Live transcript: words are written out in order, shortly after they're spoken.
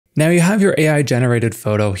Now you have your AI generated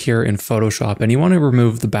photo here in Photoshop and you want to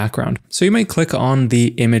remove the background. So you might click on the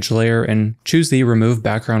image layer and choose the remove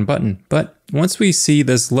background button. But once we see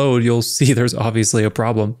this load, you'll see there's obviously a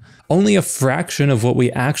problem. Only a fraction of what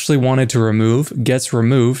we actually wanted to remove gets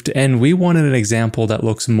removed, and we wanted an example that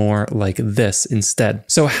looks more like this instead.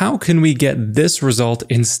 So how can we get this result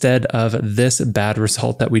instead of this bad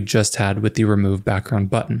result that we just had with the remove background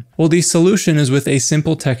button? Well, the solution is with a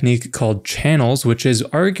simple technique called channels, which is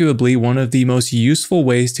arguably one of the most useful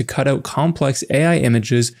ways to cut out complex AI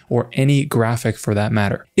images or any graphic for that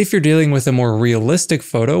matter. If you're dealing with a more realistic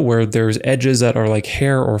photo where there's edges that are like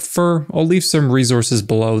hair or fur, I'll leave some resources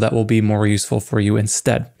below that will be more useful for you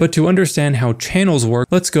instead. But to understand how channels work,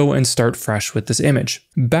 let's go and start fresh with this image.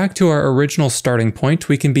 Back to our original starting point,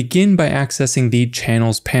 we can begin by accessing the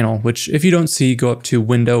channels panel, which if you don't see, go up to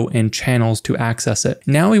window and channels to access it.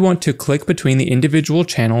 Now we want to click between the individual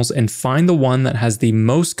channels and find the one that has the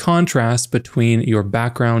most contrast between your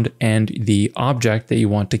background and the object that you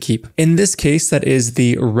want to keep. In this case, that is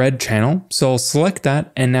the red channel. So I'll select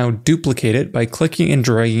that and now duplicate it by clicking and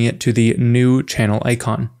dragging it to the new channel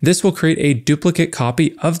icon. This will create a duplicate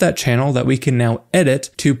copy of that channel that we can now edit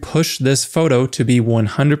to push this photo to be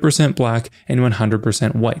 100% black and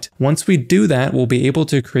 100% white. Once we do that, we'll be able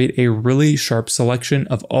to create a really sharp selection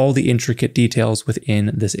of all the intricate details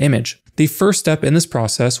within this image. The first step in this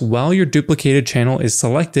process, while your duplicated channel is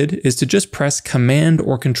selected, is to just press Command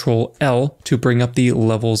or Control L to bring up the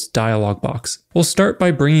levels dialog box. We'll start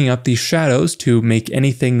by bringing up the shadows to make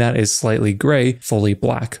anything that is slightly gray fully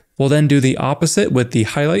black. We'll then do the opposite with the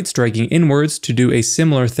highlights, dragging inwards to do a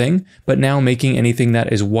similar thing, but now making anything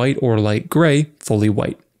that is white or light gray fully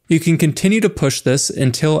white. You can continue to push this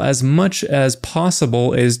until as much as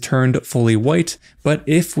possible is turned fully white, but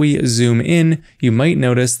if we zoom in, you might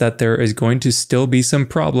notice that there is going to still be some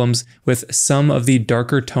problems with some of the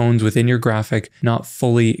darker tones within your graphic not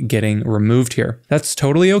fully getting removed here. That's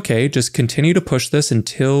totally okay, just continue to push this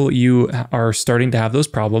until you are starting to have those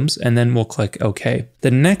problems, and then we'll click OK.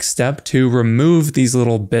 The next step to remove these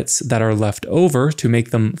little bits that are left over to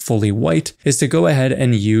make them fully white is to go ahead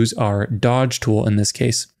and use our dodge tool in this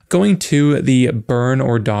case. Going to the burn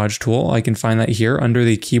or dodge tool, I can find that here under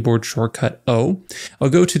the keyboard shortcut O. I'll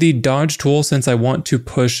go to the dodge tool since I want to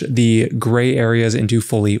push the gray areas into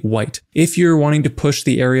fully white. If you're wanting to push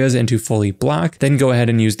the areas into fully black, then go ahead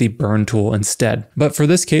and use the burn tool instead. But for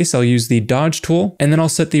this case, I'll use the dodge tool and then I'll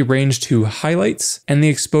set the range to highlights and the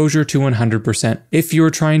exposure to 100%. If you were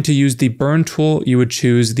trying to use the burn tool, you would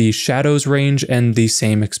choose the shadows range and the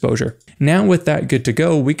same exposure. Now with that good to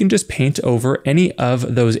go, we can just paint over any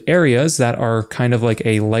of those areas that are kind of like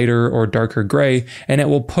a lighter or darker gray, and it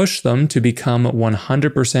will push them to become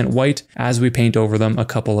 100% white as we paint over them a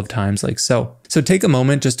couple of times like so. So take a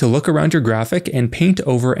moment just to look around your graphic and paint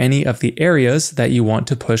over any of the areas that you want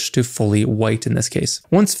to push to fully white in this case.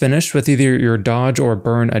 Once finished with either your dodge or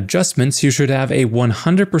burn adjustments, you should have a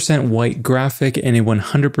 100% white graphic and a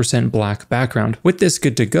 100% black background. With this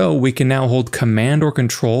good to go, we can now hold Command or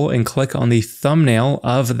Control and click on the thumbnail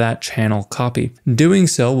of that channel copy. Doing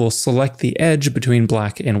so will select the edge between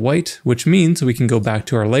black and white, which means we can go back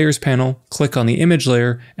to our layers panel, click on the image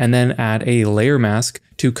layer, and then add a layer mask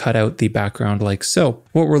to cut out the background like so.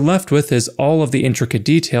 What we're left with is all of the intricate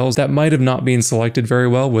details that might have not been selected very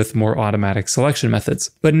well with more automatic selection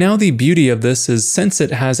methods. But now the beauty of this is since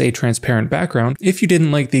it has a transparent background, if you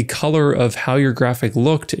didn't like the color of how your graphic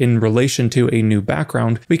looked in relation to a new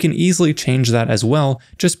background, we can easily change that as well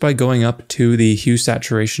just by going up to the hue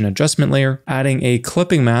saturation adjustment layer, adding a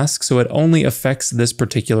clipping mask so it only affects this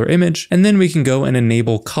particular image, and then we can go and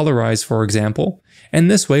enable colorize, for example. And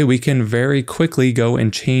this way we can very quickly go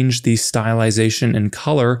and change the stylization and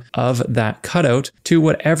color of that cutout to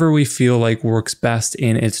whatever we feel like works best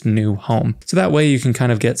in its new home. So that way you can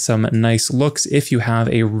kind of get some nice looks if you have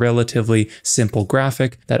a relatively simple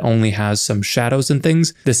graphic that only has some shadows and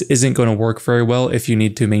things. This isn't going to work very well if you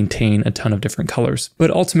need to maintain a ton of different colors.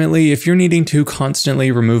 But ultimately, if you're needing to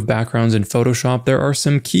constantly remove backgrounds in Photoshop, there are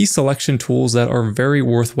some key selection tools that are very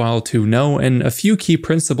worthwhile to know and a few key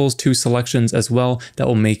principles to selections as well that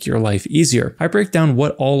will make your life easier. I break down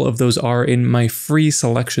what all of those are in my free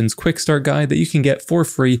selections quick start guide that you can get for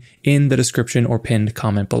free in the description or pinned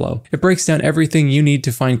comment below. It breaks down everything you need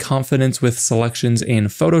to find confidence with selections in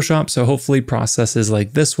Photoshop, so hopefully processes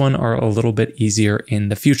like this one are a little bit easier in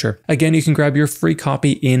the future. Again, you can grab your free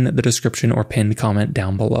copy in the description or pinned comment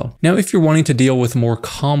down below. Now, if you're wanting to deal with more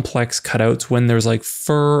complex cutouts when there's like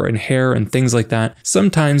fur and hair and things like that,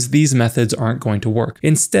 sometimes these methods aren't going to work.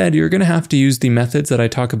 Instead, you're going to have to use the method methods that I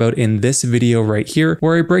talk about in this video right here,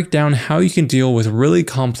 where I break down how you can deal with really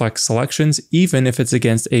complex selections even if it's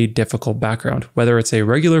against a difficult background, whether it's a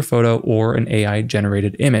regular photo or an AI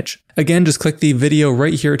generated image. Again, just click the video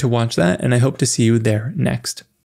right here to watch that, and I hope to see you there next.